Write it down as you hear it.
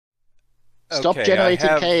Stop Okay, generating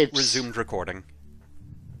I have caves. resumed recording.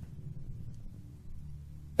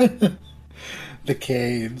 The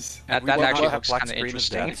caves. That We will actually not have looks black kind of screen of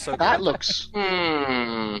interesting. death, so That good. looks...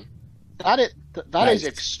 Hmm. That is Nice.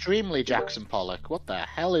 extremely Jackson Pollock. What the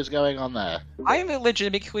hell is going on there? I am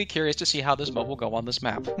legitimately curious to see how this mode will go on this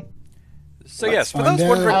map. So Let's yes, for find those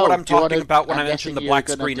wondering out. what Oh, I'm do you talking wanna- about when I'm I mention the guessing black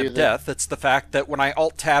you're gonna screen do of the- death, it's the fact that when I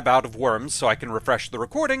Alt-Tab out of Worms so I can refresh the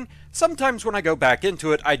recording, sometimes when I go back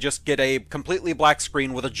into it, I just get a completely black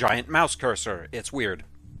screen with a giant mouse cursor. It's weird.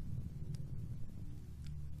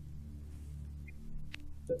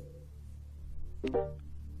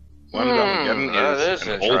 One of Armageddon is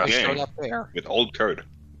an old Showed game up there. with old code.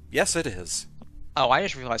 Yes, it is. Oh, I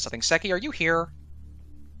just realized something. Seki, are you here?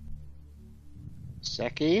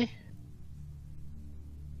 Seki?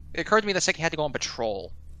 It occurred to me that Seki had to go on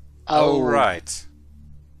patrol. Oh, right.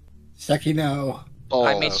 Seki, no.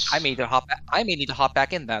 I may balls. need to hop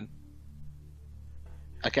back in then.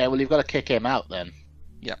 Okay, well, you've got to kick him out then.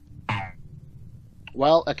 Yep.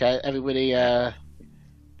 Well, okay, everybody,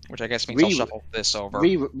 Which I guess means I'll Re- shuffle this over.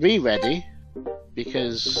 re-ready,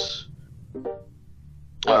 because...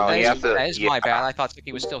 Well, that you is, have to- that is my yeah. bad. I thought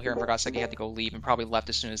Seki was still here and forgot Seki had to go leave and probably left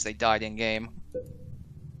as soon as they died in game.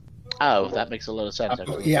 Oh, that makes a lot of sense,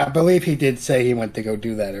 actually. Yeah, I believe he did say he went to go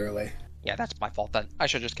do that early. Yeah, that's my fault then. I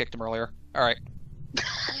should have just kicked him earlier. Alright.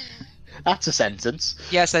 That's a sentence.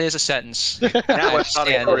 Yes, that is a sentence. Now it's not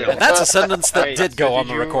understand. recording. And that's a sentence that Wait, did so go on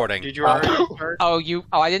the you- recording. Did you already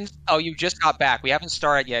start? You just got back. We haven't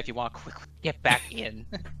started yet if you want to quickly get back in.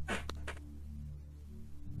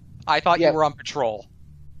 I thought Yeah. you were on patrol.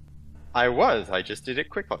 I was. I just did it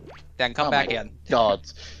quickly. Then come Oh back my in. God.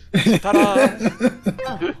 Ta-da!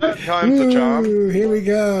 Time to jump. Ooh, here we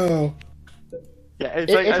go. Yeah,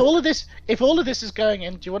 it's If all of this is going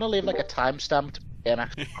in, do you want to leave like a timestamp to begin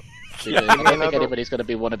actually? Because I don't think anybody's going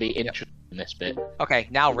to want to be interested in this bit. Okay,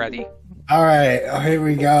 now ready. All right, here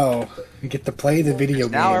we go. We get to play the video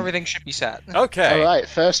game. Now everything should be set. Okay. All right,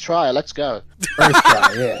 first try. Let's go. First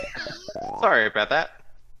try, yeah. Sorry about that.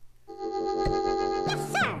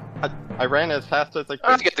 I ran as fast as I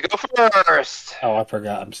I could. get to go first. Oh, I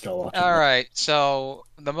forgot. I'm still watching. Alright, so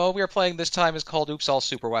the mode we are playing this time is called Oops All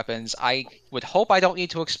Super Weapons. I would hope I don't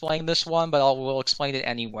need to explain this one, but I will explain it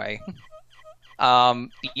anyway.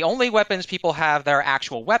 The only weapons people have that are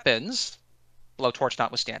actual weapons, blowtorch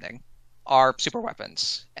notwithstanding, are super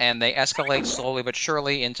weapons, and they escalate slowly but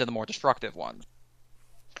surely into the more destructive ones.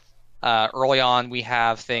 Early on, we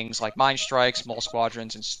have things like mine strikes, mole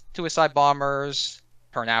squadrons, and suicide bombers.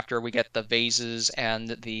 Turn after, we get the vases and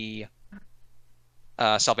the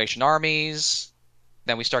Salvation armies.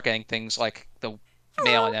 Then we start getting things like the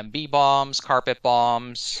mail and MB bombs, carpet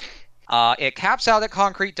bombs. It caps out at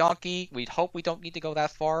concrete donkey. We'd hope we don't need to go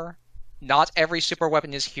that far. Not every super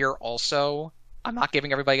weapon is here also. I'm not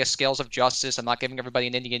giving everybody a Scales of Justice. I'm not giving everybody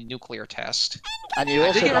an Indian nuclear test. And you I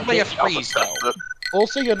also did give not everybody a give- freeze, though.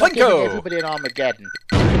 also you're not giving Plinko! everybody an Armageddon.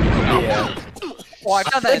 Yeah. Well, I've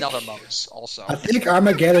done that in other modes, also. I think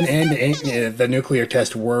Armageddon and the nuclear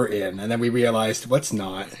test were in, and then we realized what's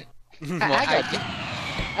not. Hang on.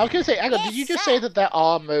 I was going to say, hang on, did you just say that there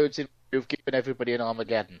are modes in you've given everybody an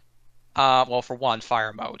Armageddon? Well, for one,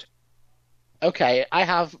 fire mode. Okay, I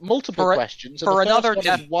have multiple questions. and For the first another one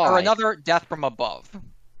death, is why. for another death from above.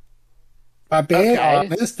 By being Okay.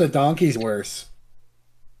 honest, the donkey's worse.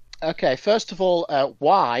 Okay, first of all,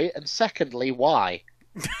 why? And secondly, why?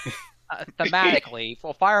 Thematically,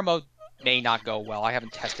 well, fire mode may not go well. I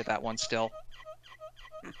haven't tested that one still.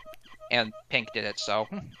 And Pink did it, so.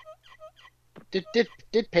 Did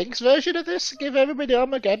Pink's version of this give everybody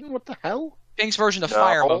Armageddon? What the hell? Pink's version of No.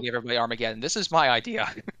 fire mode gave everybody Armageddon. This is my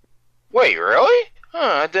idea. Wait, really?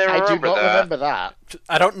 Huh, I didn't I do remember not that. remember that.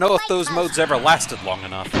 I don't know if those modes ever lasted long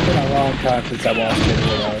enough. It's been a long time since I watched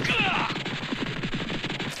it.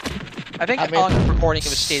 I think I mean- on recording it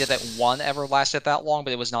was stated that one ever lasted that long,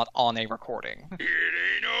 but it was not on a recording. It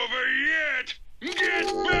ain't over yet.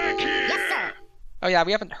 Get back here. Oh yeah,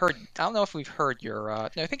 we haven't heard. I don't know if we've heard your.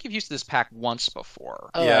 No, I think you've used this pack once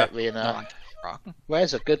before. All Yeah. right, Rena.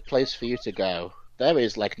 Where's a good place for you to go? There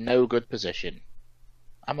is, like, no good position.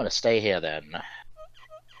 I'm gonna stay here, then.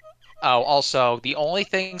 Oh, also, the only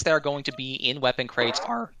things that are going to be in weapon crates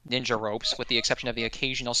are ninja ropes, with the exception of the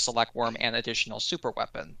occasional select worm and additional super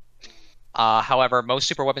weapon. However, most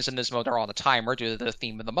super weapons in this mode are on a timer due to the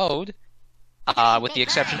theme of the mode, with the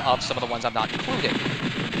exception of some of the ones I'm not including.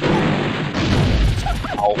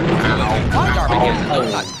 Mind Armageddon,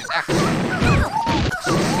 though, not exactly.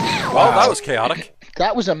 Well, that was chaotic.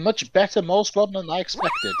 That was a much better mole squadron than I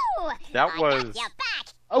expected. That was.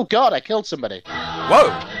 Oh god, I killed somebody. Whoa!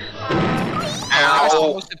 That's the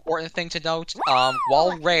most important thing to note.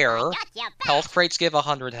 While rare, health crates give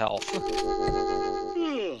 100 health.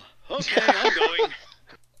 Okay, I'm going.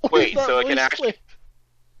 Wait, so it can actually...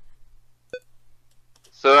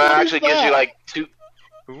 So it actually gives you like 2...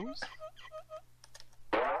 Who's?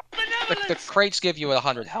 The crates give you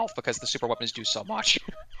 100 health because the super weapons do so much.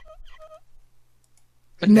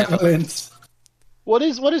 Benevolence. What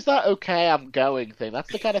is that okay, I'm going thing?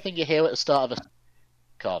 That's the kind of thing you hear at the start of a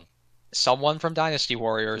con. Someone from Dynasty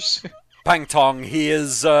Warriors. Pang Tong,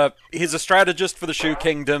 he's a strategist for the Shu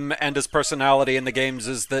Kingdom, and his personality in the games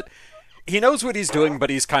is that he knows what he's doing,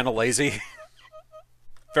 but he's kind of lazy.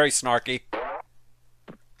 Very snarky.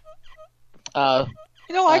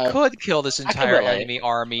 You know, I could kill this entire relate. enemy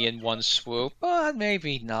army in one swoop, but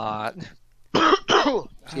maybe not.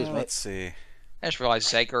 Excuse me. Let's see. I just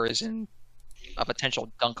realized Zager is in a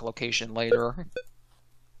potential dunk location later.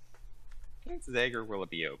 Zager will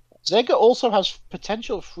be open. Zega also has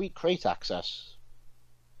potential free crate access.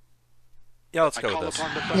 Yeah, let's go with this.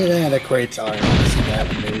 Yeah, the crates aren't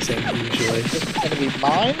that amazing usually. Is it going to be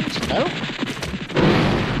mined? No?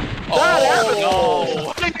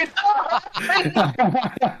 Oh,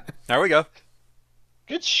 There we go.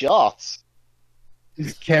 Good shot.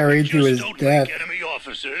 He's carried to his Just don't death. like enemy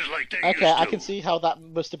officers like they Okay, used I to. can see how that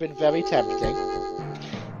must have been very tempting.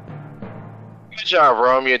 Good job,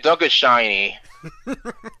 Rome. Your dunk is shiny.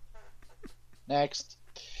 Next.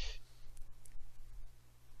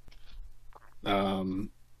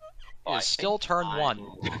 it's still turn 1.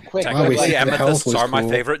 Quick. Wow, we quick. see Technically, the health amethysts was are my cool.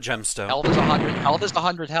 favorite gemstone. Health is 100. Health is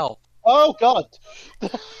 100 health. Oh, God.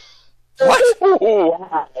 What?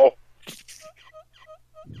 Wow.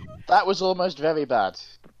 That was almost very bad.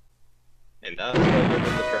 And that's the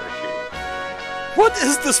parachute. What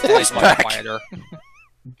is this It's voice much pack? quieter.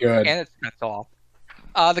 Good. And it's cuts off.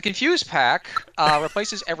 The Confused pack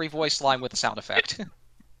replaces every voice line with a sound effect.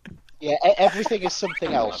 Yeah, everything is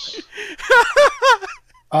something else.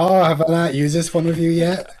 Oh, have I not used this one with you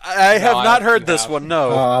yet? I have No, I not don't heard think this you have. one, Oh,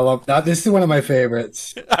 no. I love that. This is one of my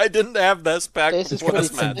favorites. I didn't have this pack This is before pretty,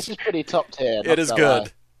 this match. this is pretty top tier. It not is gonna good.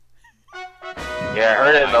 lie. Yeah, I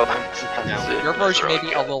heard it in the... Your version may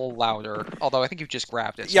be a little louder, although I think you've just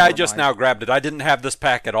grabbed it. so Yeah, I never just mind. now grabbed it. I didn't have this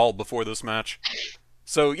pack at all before this match.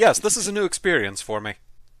 So, yes, this is a new experience for me.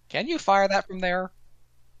 Can you fire that from there?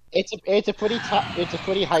 It's a pretty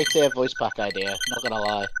high tier voice pack idea. Not gonna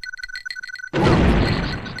lie.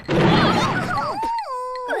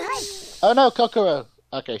 Oh no, Kokoro.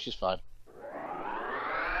 Okay, she's fine.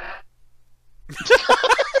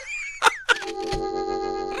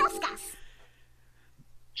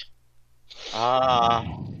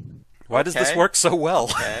 Why does this Okay. work so well?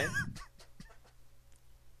 Okay.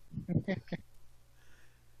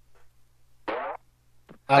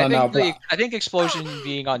 I don't know. I think explosion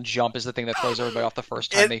being on jump is the thing that throws everybody off the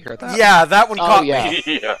first time they hear that. Yeah, that one Oh, caught yeah. me.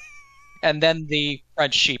 Yeah. And then the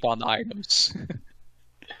French sheep on the items.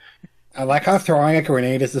 I like how throwing a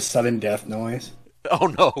grenade is a sudden death noise. Oh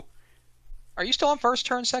no. Are you still on first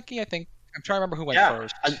turn, Seki? I'm trying to remember who went Yeah,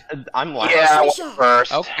 first. I'm last. Yeah, I went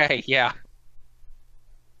first. Okay, yeah.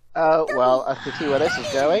 Oh well, I can see where this is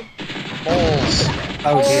going. Moles.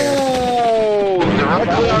 Oh dear. Oh,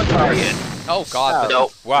 directly on target. Oh god, the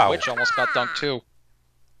Nope. Wow. witch almost got dunked too.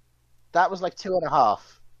 That was like 2.5.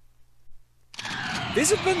 These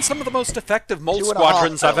have been some of the most effective mole 2.5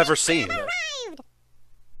 squadrons I've kills. ever seen.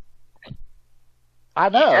 I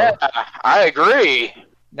know. Yeah, I agree.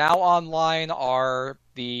 Now online are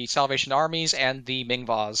the Salvation Armies and the Ming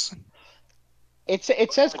vase. It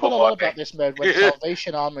says quite a lot about this mode when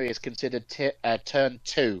Salvation Army is considered turn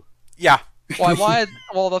 2. Yeah.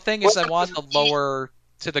 Well, the thing is, I wanted to lower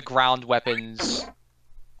to the ground weapons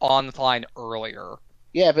online earlier.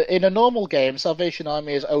 Yeah, but in a normal game, Salvation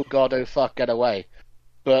Army is oh god, oh fuck, get away.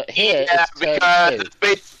 But here, Yeah, it's turn because 2.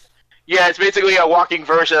 it's basically a walking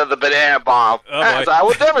version of the banana bomb. Oh, As boy. I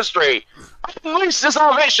will demonstrate. Unleash the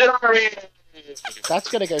Salvation Army! That's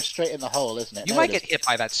gonna go straight in the hole, isn't it? You No, might it get isn't. hit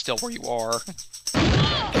by that still where you are.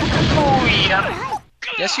 Oh, yeah.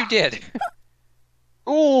 Yes, you did.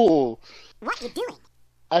 Ooh! What you doing?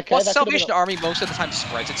 Okay, Plus, that could've Salvation been Army most of the time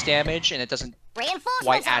spreads its damage, and it doesn't Reinforcements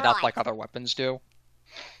quite add up arrive. like other weapons do.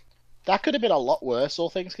 that could have been a lot worse, all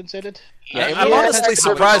things considered. Yeah, it I'm really honestly depends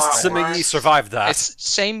on surprised how it Seminyi survived that. It's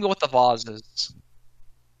same with the vases.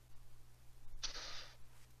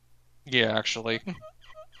 Yeah, actually.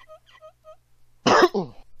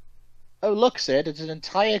 Oh look, Sid, it's an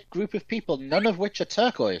entire group of people, none of which are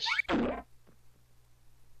turquoise.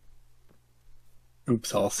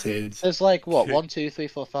 Oops, all SIDS. There's like, what, 1, 2, 3,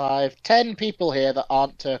 4, 5, 10 people here that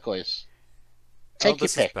aren't turquoise. Take Oh,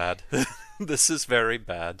 this your is pick. bad. This is very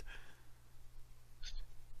bad.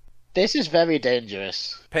 This is very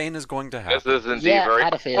dangerous. Pain is going to This happen. is indeed Yeah, very. I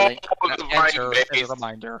had a feeling. Enter as a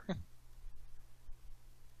reminder.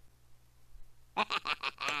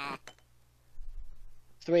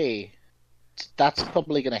 3. That's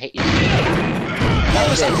probably going to hit you. That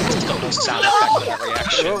was a sound effect of that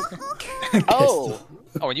reaction. Oh!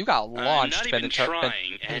 Oh, and you got I'm launched. not even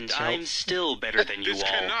trying, and I'm still better than you This all.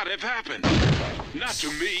 cannot have happened. Not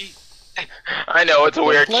to me. I know it's a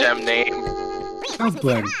weird Dumpling? gem name.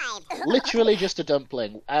 Dumpling. Literally just a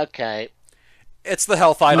dumpling. Okay. It's the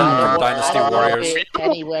health item from Dynasty I don't wanna Warriors. be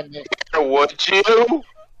anywhere near- Would you?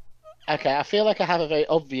 Okay, I feel like I have a very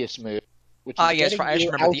obvious move. Which is Yes, getting I just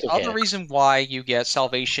you remember out the of other here. reason why you get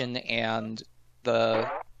Salvation and the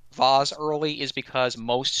Vase early is because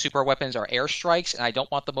most super weapons are airstrikes, and I don't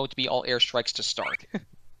want the mode to be all airstrikes to start.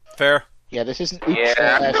 Fair. Yeah, this isn't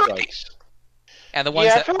Yeah. airstrikes. And the ones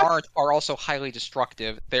Yeah, I that feel like- aren't are also highly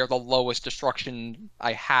destructive. They're the lowest destruction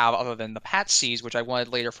I have, other than the Patsies, which I wanted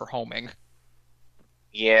later for homing.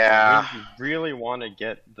 Yeah. When you really want to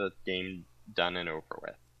get the game done and over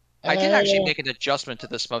with. I did actually make an adjustment to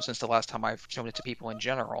this mode since the last time I've shown it to people in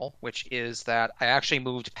general, which is that I actually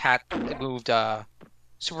moved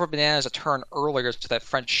Super Bananas a turn earlier so that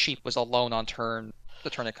French Sheep was alone on the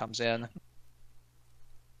turn it comes in.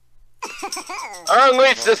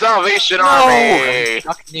 Unleash the Salvation Army!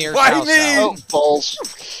 Buccaneers Why South me? Oh, South. balls.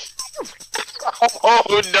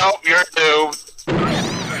 Oh no, you're doomed!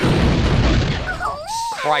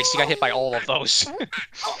 Christ, you got hit by all of those.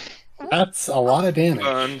 That's a lot of damage.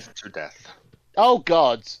 Burned to death. Oh,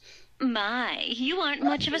 God. My, you aren't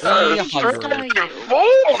much of a Only scientist, 100. are you?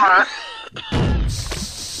 4!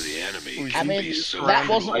 The enemy I can mean, be so that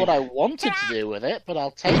wasn't what I wanted to do with it, but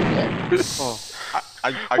I'll take it.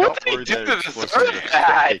 I What got did worried they that do it to was deserve going to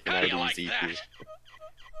that? get taken out You like easy that? too.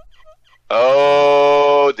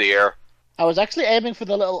 Oh dear. I was actually aiming for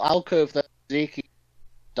the little alcove that Zeke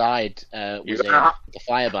died was in, Yeah. the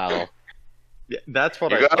fire barrel. Yeah, that's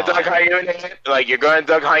what You're I gonna thought. duck Hyuna? Like, you're gonna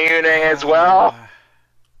duck Hyuna as well?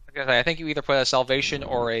 I think you either put a Salvation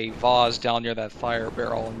or a Vase down near that fire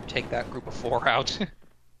barrel and take that group of 4 out.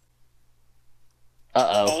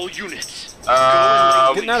 Uh-oh. All units.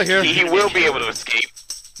 Getting out of here. He will be able to escape.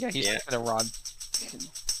 Yeah, he's Yeah. gonna run.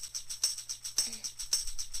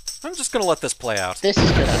 I'm just gonna let this play out. This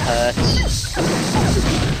is gonna hurt.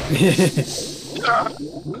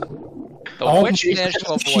 The Oh, witch managed to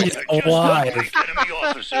avoid she's it. alive. Enemy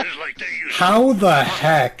officers like they used to. How the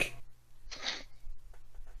heck?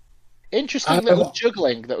 Interesting little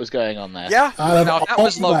juggling that was going on there. Yeah. Out of Now, if that all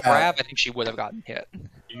was low that, grab, I think she would have gotten hit.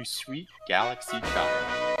 You sweet galaxy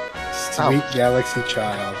child. Sweet galaxy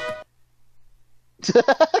child.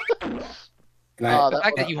 And Oh, The that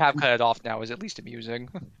fact that one- you have cut it off now is at least amusing.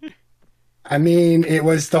 I mean, it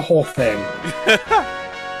was the whole thing.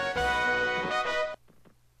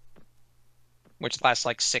 Which lasts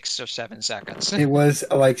like 6 or 7 seconds. It was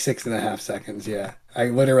like 6.5 seconds. Yeah, I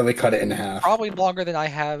literally cut it in half. Probably longer than I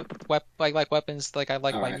have like weapons like I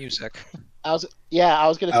like my Alright. music. I was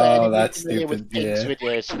gonna say, Oh, anybody that's familiar with stupid, Pink's yeah.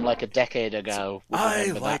 videos from like a decade ago would I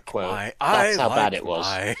remember that like quote. my. That's I how like bad it was.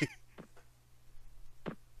 my.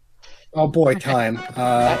 Oh boy, time.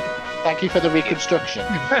 Thank you for the reconstruction.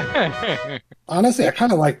 Honestly, I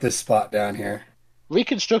kind of like this spot down here.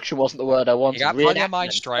 Reconstruction wasn't the word I You wanted. got plenty of Reenactment.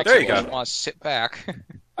 mind strikes. There you so go. if want to sit back.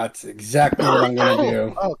 That's exactly what I'm gonna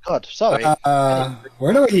do. Oh God, sorry.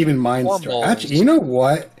 Where do I even mind More strike? moles. Actually, you know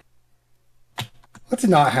what? Let's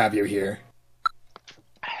not have you here.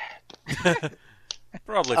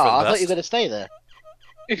 Probably Oh, for I the thought you best. were gonna stay there.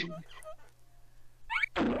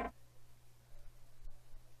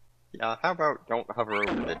 Yeah, how about don't hover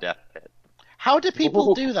over the death pit? How do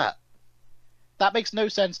people do that? That makes no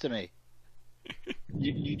sense to me.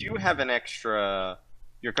 You do have an extra.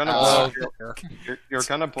 You're gonna Oh, blow up you're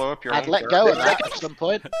gonna blow up your I'd own let go of character. that at some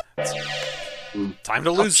point. Time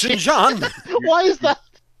to lose Xinjiang. Why is that?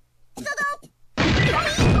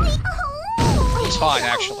 He's fine,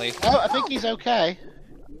 actually. Oh, I think he's okay.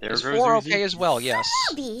 There Is goes 4 Uzi. okay as well? Yes.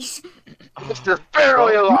 Mr.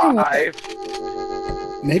 Barely alive!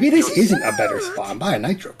 Maybe this isn't a better spot. Buy a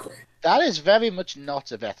nitro crate. That is very much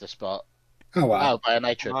not a better spot. Oh wow. Oh, by a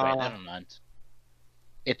nitro crate. Never mind.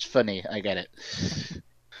 It's funny. I get it.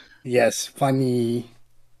 Yes, funny.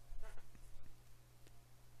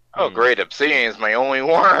 Oh great, Obsidian is my only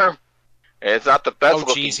worm. It's not the best Oh,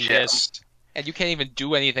 looking jeez, he gem. is. And you can't even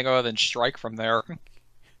do anything other than strike from there.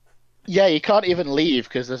 Yeah, you can't even leave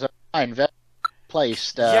because there's a fine very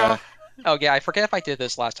placed. Yeah. Oh yeah, I forget if I did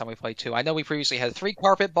this last time we played 2. I know we previously had 3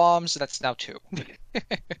 carpet bombs, that's now 2.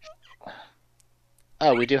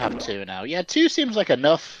 Oh, we do have 2 now. Yeah, 2 seems like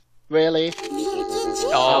enough, really.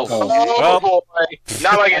 Oh. Oh boy!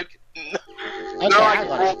 Not like it. Okay, Not hang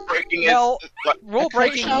like on. rule breaking Well, is. rule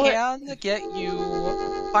breaking shower- can get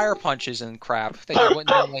you fire punches and crap that you wouldn't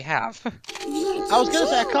normally have. I was gonna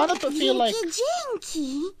say, I kind of feel like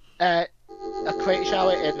a crate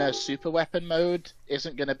shower in a super weapon mode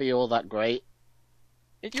isn't gonna be all that great.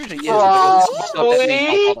 It usually is, but it's stuff that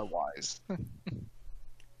may help otherwise.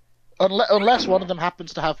 Unless one of them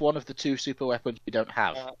happens to have one of the two super weapons we don't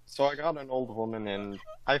have. So I got an old woman, and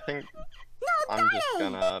I think I'm just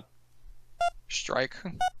gonna. Strike.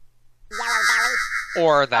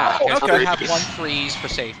 Or that. Oh, Okay. okay. You have one freeze for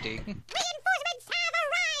safety.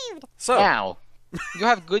 So, Now, You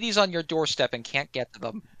have goodies on your doorstep and can't get to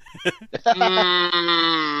them.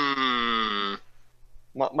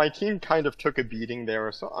 My team kind of took a beating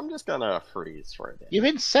there, so I'm just gonna freeze for a bit. you're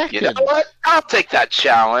in second. You know what? I'll take that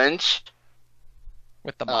challenge.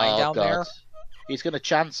 With the mine down there. He's gonna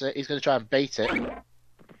chance it. He's gonna try and bait it.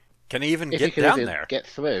 can he even If he get can down even there? get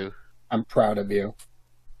through. I'm proud of you.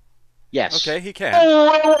 Yes. Okay, he can.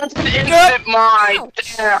 Oh, it's an instant mine.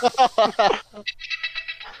 Yeah.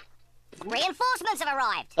 Reinforcements have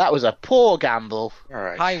arrived. That was a poor gamble. All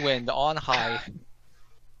right. High wind on high.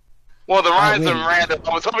 Well, the rise win. and random.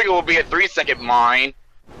 I was hoping it would be a 3-second mine.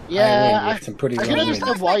 Yeah, I win with some pretty I low can wins.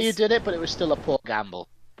 understand why you did it, but it was still a poor gamble.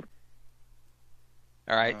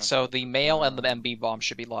 Alright, so the mail and the MB bomb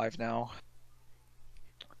should be live now.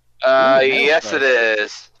 Ooh, Yes, it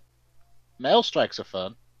is. Mail strikes are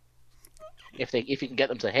fun. If you can get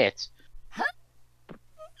them to hit.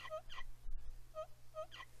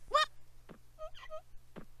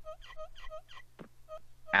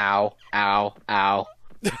 Ow, ow, ow.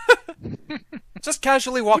 Just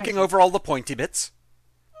casually walking over all the pointy bits.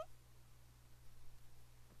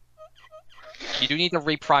 You do need to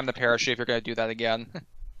reprime the parachute if you're going to do that again.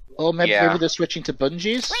 Or maybe, Yeah. maybe they're switching to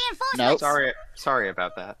bungees? No. Sorry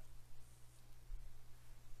about that.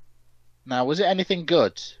 Now, was it anything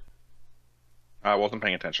good? I wasn't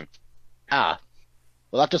paying attention. Ah.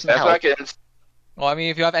 Well, that doesn't That's help. like it's. Well, I mean,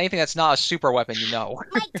 if you have anything that's not a super weapon, you know.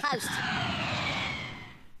 Light toast.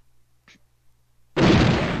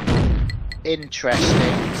 Interesting.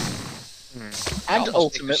 And Almost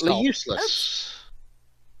ultimately make useless.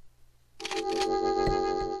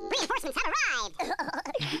 Reinforcements have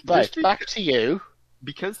arrived. Right, back to you.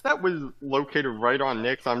 Because that was located right on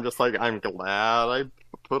Nick's, I'm just like, I'm glad I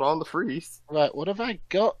put on the freeze. Right, what have I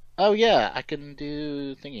got? Oh yeah, I can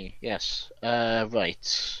do thingy. Yes.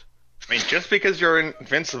 Right. I mean, just because you're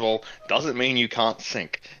invincible doesn't mean you can't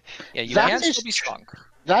sink. Yeah, you That can is still be sunk.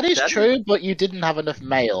 That is That- true, but you didn't have enough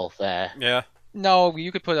mail there. Yeah. No,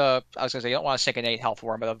 you could put a... I was going to say, you don't want to sink an 8 health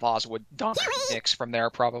worm, but a vase would dump Nyx from there,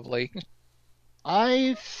 probably.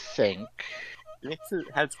 I think Nick's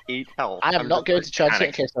has 8 health. I am I'm not just going like, to chance it in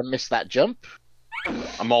panic. case I miss that jump.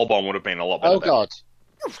 A mole bomb would have been a lot better. Oh god.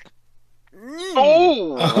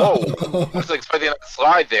 Oh, whoa! I was expecting that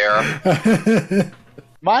slide there.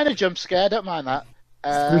 Minor jump scare, don't mind that.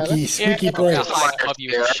 Squeaky Yeah, brakes. high above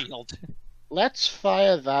you with a shield. Let's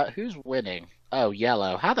fire that. Who's winning? Oh,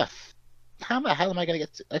 yellow. How the hell am I going to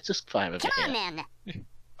get to... Let's just fire him Come on, here. then.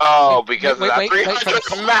 Oh, because of that wait,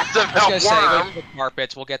 300 massive I was going to health say, worm. wait for the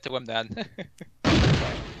carpets, we'll get to him then.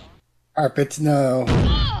 Carpets, no.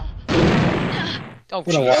 Oh,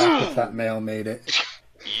 Would have jeez. laughed if that male made it.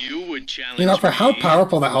 You would challenge You know, for how me.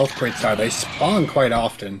 powerful the health crates are, they spawn quite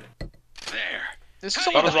often. There. This is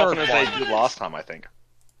Not only as the often third as one. they did last time, I think.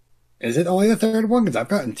 Is it only the third one? Because I've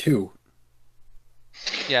gotten 2.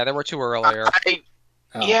 Yeah, there were 2 earlier.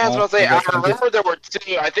 Yeah, I was well, gonna say, I guess I'm remember there were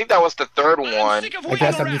 2. I think that was the third one. I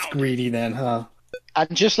guess I'm just greedy then, huh?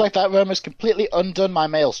 And just like that, Rome has completely undone my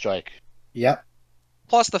mail strike. Yep.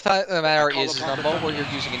 Plus, the fact of the matter is in a mode where you're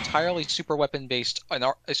using entirely super weapon-based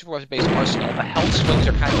arsenal, the health swings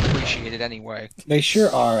are kind of appreciated anyway. They sure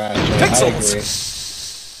are, actually.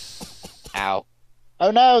 Pixels! Ow.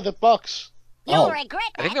 Oh no, the box. You'll Oh. regret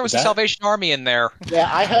I think that. there was Is a that- Salvation Army in there. Yeah,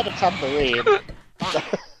 I heard a tambourine.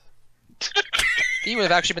 He would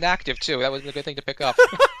have actually been active too. That was a good thing to pick up.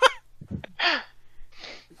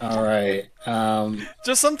 Alright.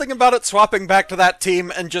 Just something about it swapping back to that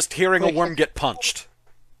team and just hearing a worm get punched.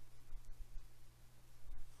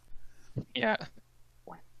 Yeah.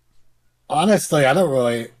 Honestly, I don't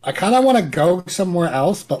really... I kind of want to go somewhere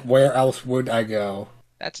else, but where else would I go?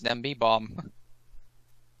 That's an MB bomb.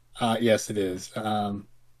 Yes, it is.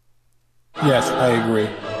 Yes, I agree.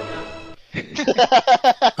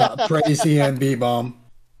 Praise the NB bomb.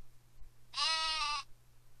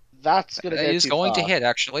 That's gonna go It is too going to far. hit,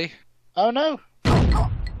 actually. Oh no.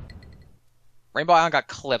 Rainbow Ion got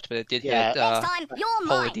clipped, but it did hit Next time, you're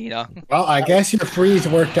mine. Polydina. Well, I guess your freeze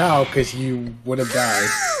worked out because you would have died.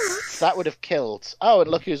 That would have killed. Oh, and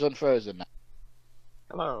look who's unfrozen now.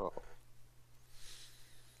 Hello.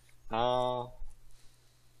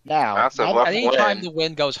 Now, That's a left Anytime win. the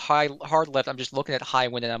wind goes hard left, I'm just looking at high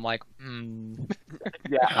wind and I'm like,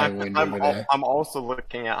 Yeah, High wind over there. I'm also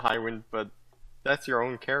looking at high wind, but that's your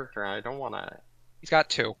own character. I don't want to. He's got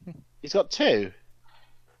 2. he's got 2.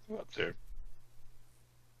 Most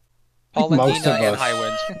of Polydina and us. high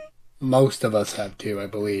wind. Most of us have 2, I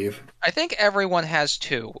believe. I think everyone has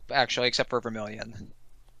 2, actually, except for Vermilion.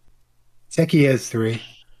 Seki has 3.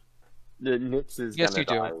 The Nix is Yes, gonna you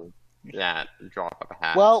do. die. Yeah, drop of a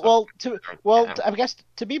hat. Well, so- I guess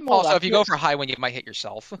to be more. Also, if you go accurate, for high wind, you might hit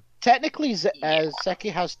yourself. technically, Seki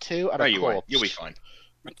has 2 and No, a you won't. corpse. You'll be fine.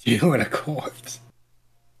 You and a corpse.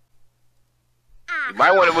 You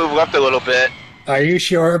might want to move left a little bit. Are you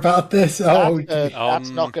sure about this? Oh, That's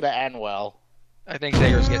not going to end well. I think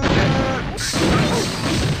Zager's getting hit.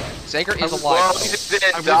 Zager is Well, alive. he though. just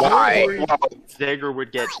didn't I was die. worried Zager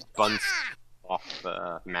would get bunched off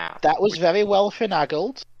the map. That was very well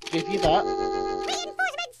finagled. Give you that.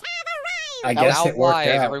 I Now, guess it worked live,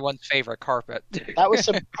 out. everyone's favorite carpet. That was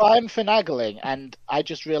some prime finagling, and I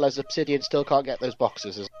just realized Obsidian still can't get those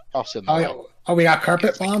boxes. It's awesome. Oh, we got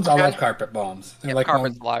carpet bombs? I love carpet bombs. They're like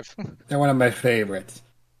Carpet's alive. they're one of my favorites.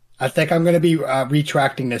 I think I'm going to be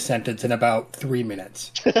retracting this sentence in about 3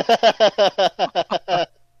 minutes.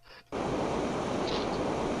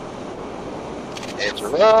 It's a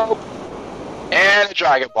rope and a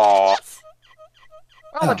Dragon Ball.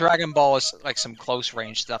 Well, the Dragon Ball is like some close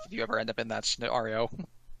range stuff if you ever end up in that scenario.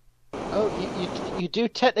 Oh, you do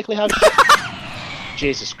technically have.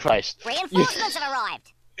 Jesus Christ! Reinforcements have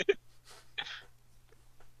arrived.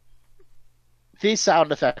 These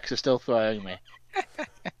sound effects are still throwing me.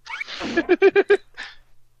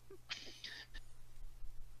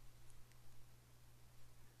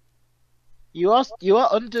 You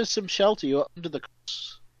are under some shelter. You are under the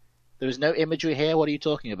cross. There is no imagery here. What are you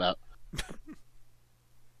talking about?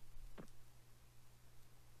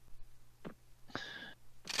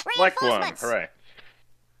 Like one, Reinforcements. hooray.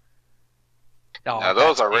 Oh, Now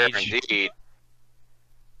those are rare that's indeed.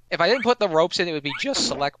 If I didn't put the ropes in, it would be just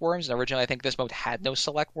select worms. And originally, I think this mode had no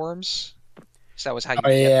select worms, so that was how you Oh,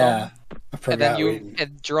 get yeah. them. I And forgot. then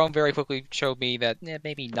and Jhrone very quickly showed me that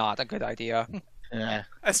maybe not a good idea. Yeah.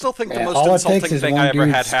 I still think the Yeah, most all it takes insulting is thing one I ever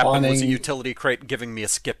dude had happen was a spawning- utility crate giving me a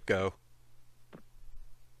skip go.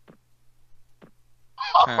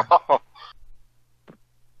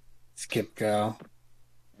 Skip go.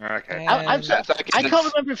 Okay. I And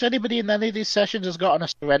can't remember if anybody in any of these sessions has gotten a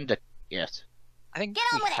surrender yet. I think Get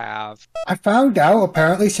on we with it. have. I found out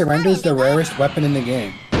apparently surrender is the rarest weapon in the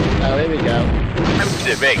game. Oh, here we go.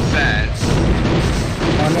 It makes sense.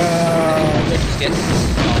 Oh Just get-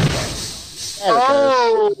 There it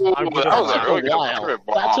goes. Oh, that was a That really took a good while. carpet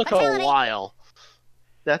That ball. took a while.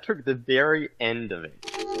 That took the very end of it.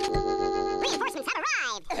 Reinforcements have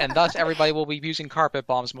arrived. And thus, everybody will be using carpet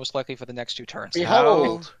bombs most likely for the next 2 turns.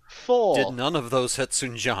 Behold, 4. Did none of those hit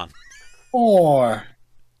Sunjan? 4.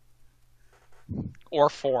 Or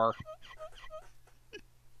 4.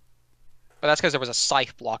 But that's because there was a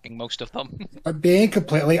scythe blocking most of them. But being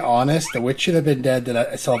completely honest, the witch should have been dead to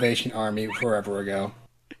the Salvation Army forever ago.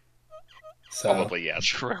 So, Probably yes.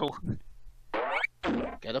 True.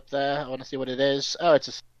 Get up there. I want to see what it is. Oh, it's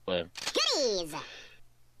a worm. Goodies.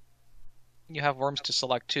 You have worms to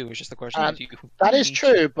select too. It's just the question: Um, do you That is need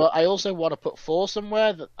true, but I also want to put 4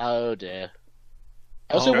 somewhere. Oh dear.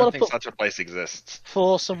 I I also don't want to think put such a place exists.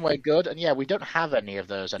 4 somewhere good, and yeah, we don't have any of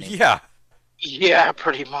those anymore. Yeah. Yeah,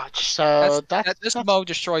 pretty much. So this mode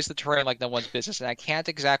destroys the terrain like no one's business, and I can't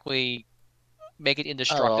exactly make it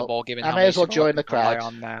indestructible given I how may many as well people join the rely crowd.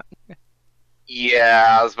 on that.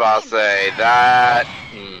 Yeah, I was about to say that.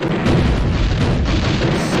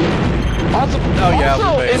 Also, Oh, yeah,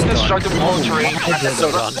 also the base indestructible terrain.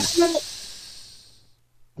 So done.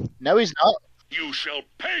 No, he's not. You shall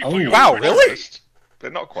pay Oh, for your wow, work. really?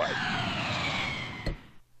 But not quite.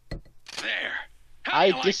 There. How do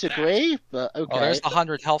you I like disagree, but Oh, okay. there's the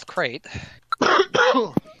 100 health crate.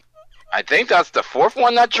 I think that's the 4th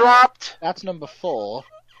one that dropped. That's number 4.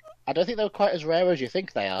 I don't think they're quite as rare as you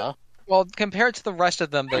think they are. Well, compared to the rest of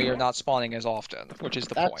them, they are not spawning as often, which is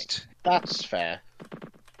the point. That's fair.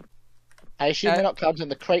 I assume we're not counting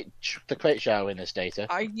the crate shower in this data.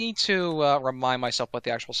 I need to remind myself what the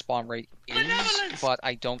actual spawn rate is, but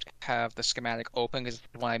I don't have the schematic open because it's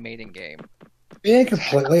the one I made in game. being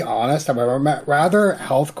completely honest, I would rather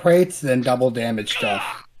health crates than double damage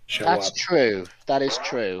stuff show That's up. true. That is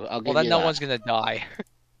true. I'll give Well, then you no that. one's gonna die.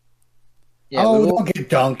 Yeah, oh, we will- don't get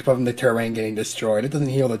dunked from the terrain getting destroyed. It doesn't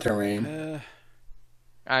heal the terrain.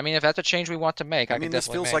 I mean, if that's a change we want to make, I can mean, this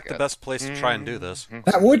definitely feels make like the it. best place to try and do this.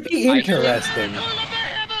 That would be interesting.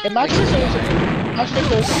 Imagine if there was a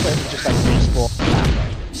way to just like respawn.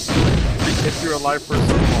 If you're alive for so long.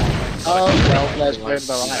 Oh, well, there's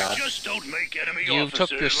Rainbow Island. Just don't make enemy You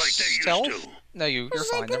took officers like they yourself? used to. No, you're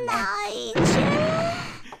fine. Never mind.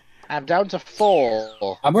 I'm down to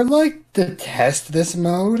 4. I would like to test this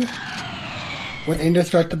mode with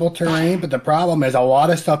indestructible terrain, but the problem is a lot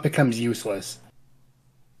of stuff becomes useless.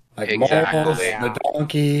 Like Exactly. moles, the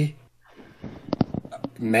donkey,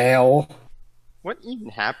 mail. What even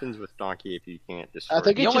happens with Donkey if you can't destroy I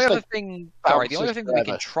think it? The It's only just, other like, thing, sorry, the only bounces thing that we can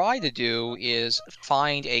forever. try to do is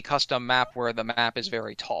find a custom map where the map is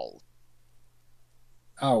very tall.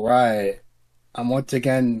 All right. I'm once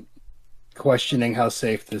again questioning how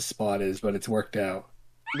safe this spot is, but it's worked out.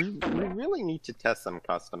 We really need to test some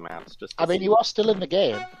custom maps. Just to I mean, see. you are still in the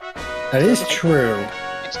game. That is true.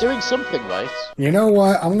 It's doing something right. You know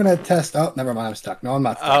what? I'm gonna test. Oh, never mind. I'm stuck. No, I'm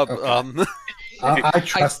not stuck. Okay. I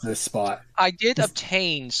trust this spot. I did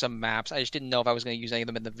obtain some maps. I just didn't know if I was going to use any of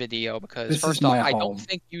them in the video because, This is first off, my I home. don't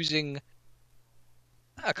think using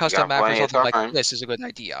a custom got map or plenty of something like time. this is a good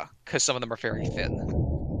idea because some of them are very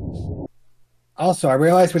thin. Also, I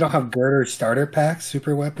realized we don't have Girder starter packs,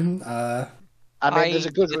 super weapon. I mean, there's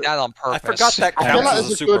a good. did that on I purpose. forgot that I feel counts like as a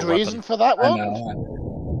there's a super good weapon. reason for that I one.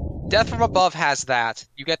 know. Death from Above has that.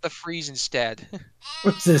 You get the freeze instead.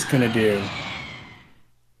 What's this gonna do?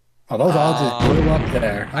 Oh, those all just blew up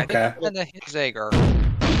there. I think Okay. I'm going to hit Zager.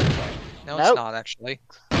 No, Nope. it's not, actually.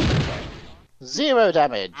 0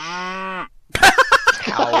 damage. Ow.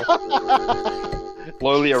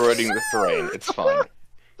 Slowly eroding the terrain. It's fine.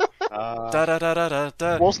 Da da da da da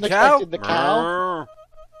da. Wasn't Cow? expecting the cow.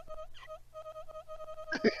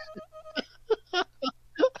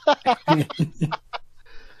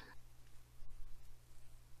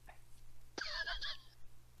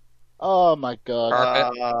 Oh my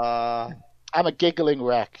god. I'm a giggling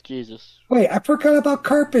wreck. Jesus. Wait, I forgot about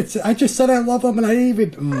carpets. I just said I love them, and I didn't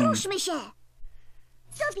even.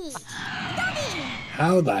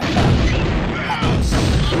 How the hell?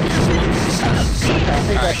 I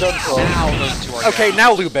think that's done for. Now those two are Okay, down.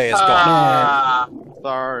 now Lube is gone.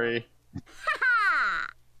 Sorry.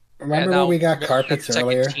 Remember now when we got the carpets second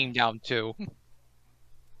earlier? team down too.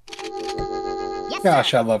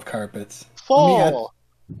 Gosh, I love carpets. 4.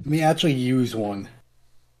 Let me actually use one.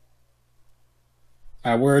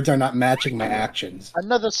 My words are not matching my actions.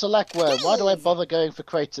 Another select word. Why do I bother going for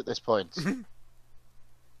crates at this point?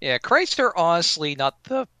 Yeah, crates are honestly not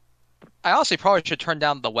the. I honestly probably should turn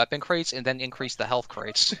down the weapon crates and then increase the health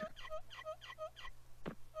crates.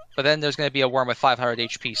 But then there's going to be a worm with 500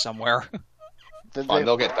 HP somewhere. Fine,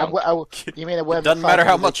 they'll get dumped. You mean a worm? Doesn't matter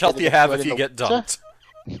how much health you have if you get dumped.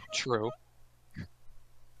 True. I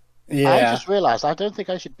Yeah, just realised I don't think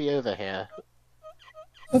I should be over here.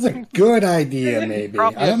 that's a good idea, maybe.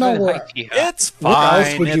 Probably I don't a know good where. idea. It's What else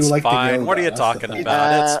fine. would you It's like to fine. go What are you there? That's the talking thing.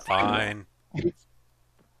 about? It's fine.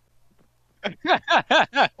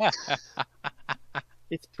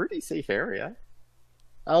 It's pretty safe area.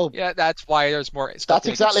 Oh, Yeah, that's why there's more. that's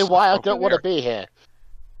exactly why I don't want to be here.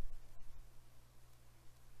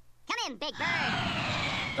 Come in, Big Bird.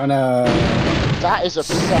 Oh no. That is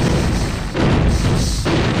upsetting.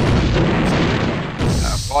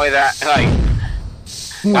 Boy, that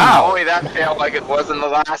Wow. boy, that felt like it was in the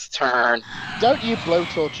last turn. Don't you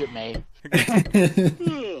blowtorch at me.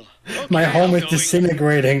 My home is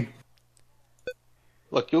disintegrating.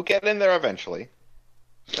 Look, you'll get in there eventually.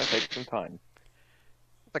 That takes some time.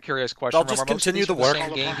 That's a curious question. I'll just Remember, most of continue these the are work.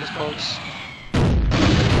 Same game, these folks.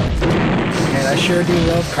 And I sure do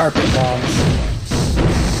love carpet bombs.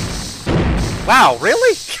 Wow,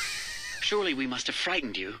 really? Surely we must have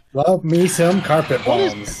frightened you. Love me some carpet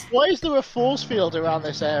bombs. Why is there a force field around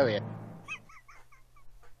this area?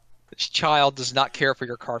 This child does not care for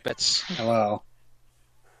your carpets. Hello.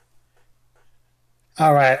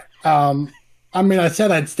 All right. I mean, I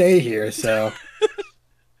said I'd stay here, so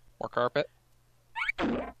More carpet.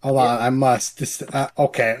 hold on. I must. Just,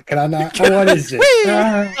 okay. Can I not? Oh, what is this?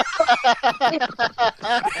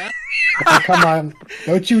 Oh, come on!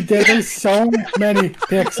 Don't you dare! There's so many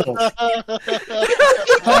pixels.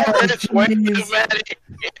 It's way too many.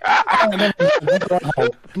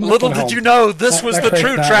 Little did you know, this was the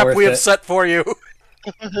true trap we have set for you.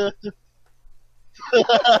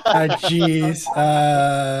 Jeez.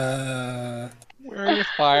 Where are you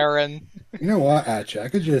firing? You know what? Actually, I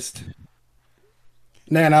could just.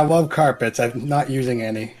 Man, I love carpets. I'm not using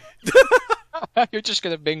any. You're just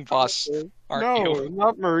gonna Bing boss, aren't No, you?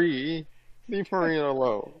 not Marie. Leave Marie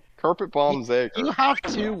alone. Carpet bombs there. You have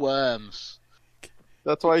 2 worms.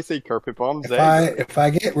 That's why I say carpet bombs If I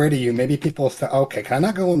get rid of you, maybe people will say, okay, can I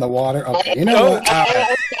not go in the water? Okay, you know what?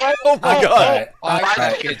 Oh my god!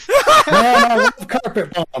 Man, I love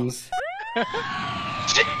carpet bombs.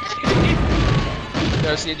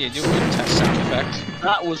 There's the Indian nuclear test sound effect.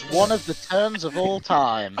 That was one of the turns of all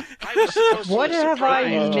time. What have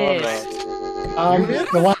I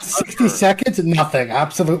missed? The last 60 seconds, nothing.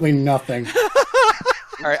 Absolutely nothing.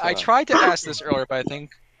 Alright, I tried to ask this earlier, but I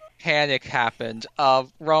think panic happened.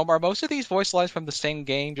 Rome, are most of these voice lines from the same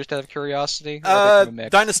game, just out of curiosity?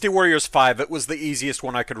 Dynasty Warriors 5, it was the easiest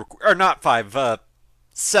one I could record. Or not 5,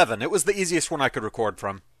 7. It was the easiest one I could record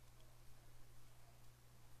from.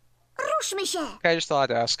 Okay, I just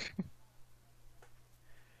thought I'd ask.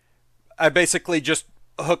 I basically just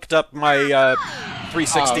hooked up my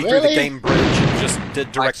 360 through the game bridge and just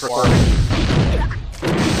did direct recording.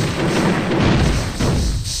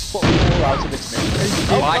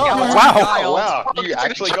 Wow! You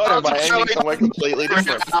actually got him by aiming somewhere completely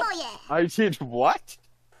different. I did what?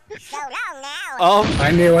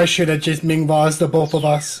 I knew I should have just Ming Vaz the both of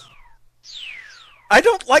us. I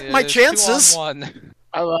don't like my chances. 2-on-1.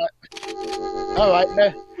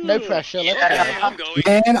 Alright, no pressure, let's go.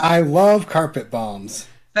 Man, I love carpet bombs.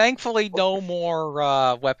 Thankfully, no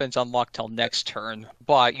more weapons unlocked till next turn,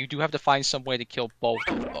 but you do have to find some way to kill both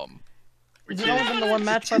of them. Is it only been the one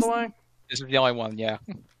match, by the way? This is the only one, yeah.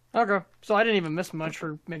 Okay, so I didn't even miss much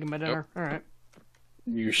for making my dinner. Alright.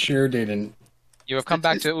 You sure didn't. You have come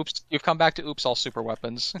back to oops. You've come back to oops all super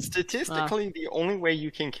weapons. Statistically, the only way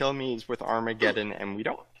you can kill me is with Armageddon, and we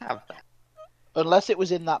don't have that. Unless it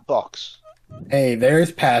was in that box. Hey, there's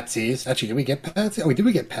Patsy's. Actually, did we get Patsy? Oh, did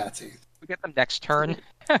we get Patsy? We get them next turn.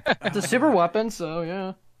 It's a super weapon, so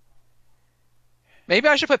yeah. Maybe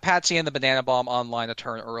I should put Patsy and the banana bomb online a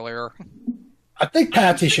turn earlier. I think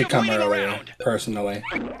Patsy should come earlier, personally.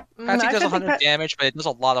 Patsy does 100 damage, but it does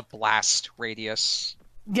a lot of blast radius.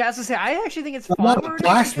 Yeah, I was gonna say, I actually think it's A lot of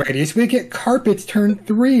blast radius. We get carpets turn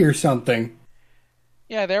 3 or something.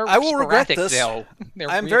 Yeah, they're I will regret sporadic, this. though.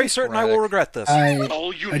 I'm very certain I will regret this.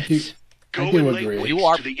 All units, go and lay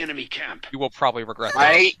waste to the enemy camp. You will probably regret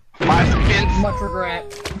this. Much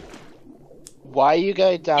regret. Why are you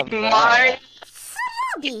going down there?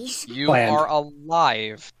 You Planned. are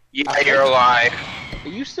alive. Yeah, you're alive. Are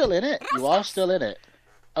you still in it? You are still in it.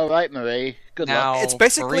 Alright, Marie. Good Now, luck. It's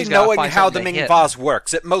basically Marie's gotta knowing find how something the to Ming hit. vase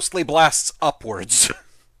works. It mostly blasts upwards.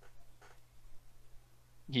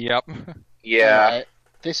 Yep. Yeah. Alright.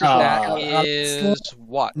 This is That is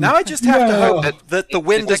what? Now I just have to hope that the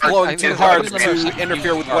wind is blowing too hard to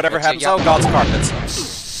interfere with whatever happens. Oh, God's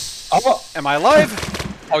carpets. Oh, Am I alive?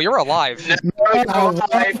 Oh, you're alive. I love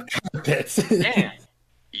carpets.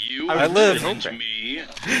 I live. Me.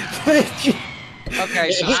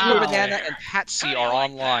 Okay, so Super Banana and Patsy are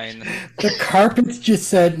online. The carpets just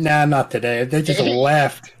said, nah, not today. They just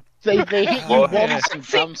left. They hit you once and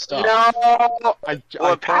don't stop. No. I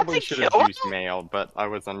Well, probably Patsy should have killed used mail, but I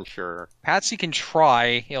was unsure. Patsy can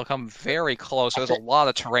try. He'll come very close. There's a lot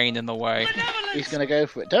of terrain in the way. He's gonna go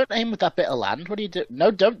for it. Don't aim with that bit of land. What do you do?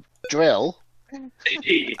 No, don't drill. I was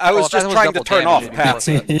Oh, that just was trying to double turn damage, off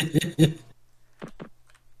Patsy.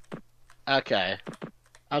 Okay.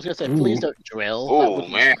 I was gonna say, please don't drill. That Oh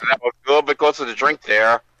would- man, that was a little bit close to the drink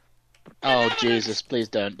there. Oh Jesus! Please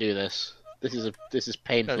don't do this. This is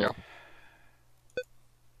painful. There you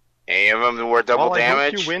Any of them were double While I hope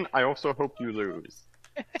damage. you win, I also hope you lose.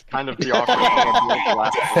 Kind of the awkward thing of doing the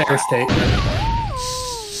last Fair statement.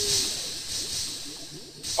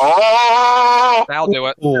 Oh! That'll do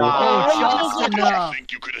it. Oh, just enough.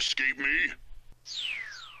 Think you could escape me?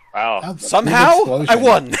 Wow. Somehow, I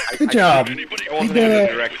won. Good job. Anybody You want did a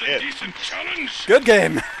it. Direct hit. decent challenge? Good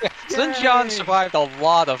game. Sun John survived a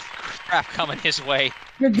lot of crap coming his way.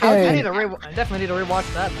 Good I game. definitely need to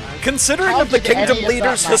rewatch that match. Considering How of the did any kingdom of that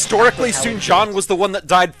leaders, match historically, happen? Sun John was the one that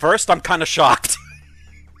died first. I'm kind of shocked.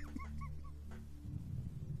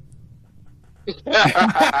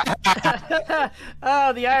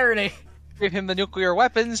 Oh, the irony. Give him the nuclear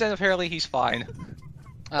weapons, and apparently he's fine.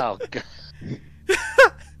 Oh god.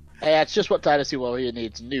 Hey, it's just what Dynasty Warrior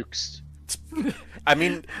needs. Nukes. I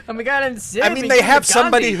mean, And we got in Sim. I mean, they have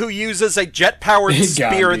somebody who uses a jet-powered Gandhi.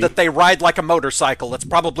 spear that they ride like a motorcycle. It's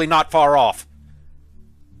probably not far off.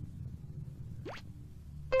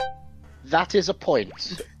 That is a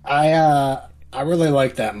point. I really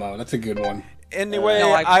like that mode. That's a good one. Anyway,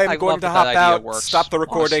 No, I I'm going love to that hop idea out, works, stop the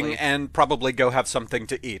recording, honestly. and probably go have something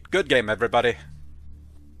to eat. Good game, everybody.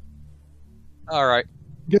 All right.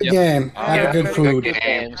 Good Yep. game. Have a good food. Good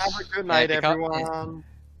game. Have a good night, Yeah, everyone.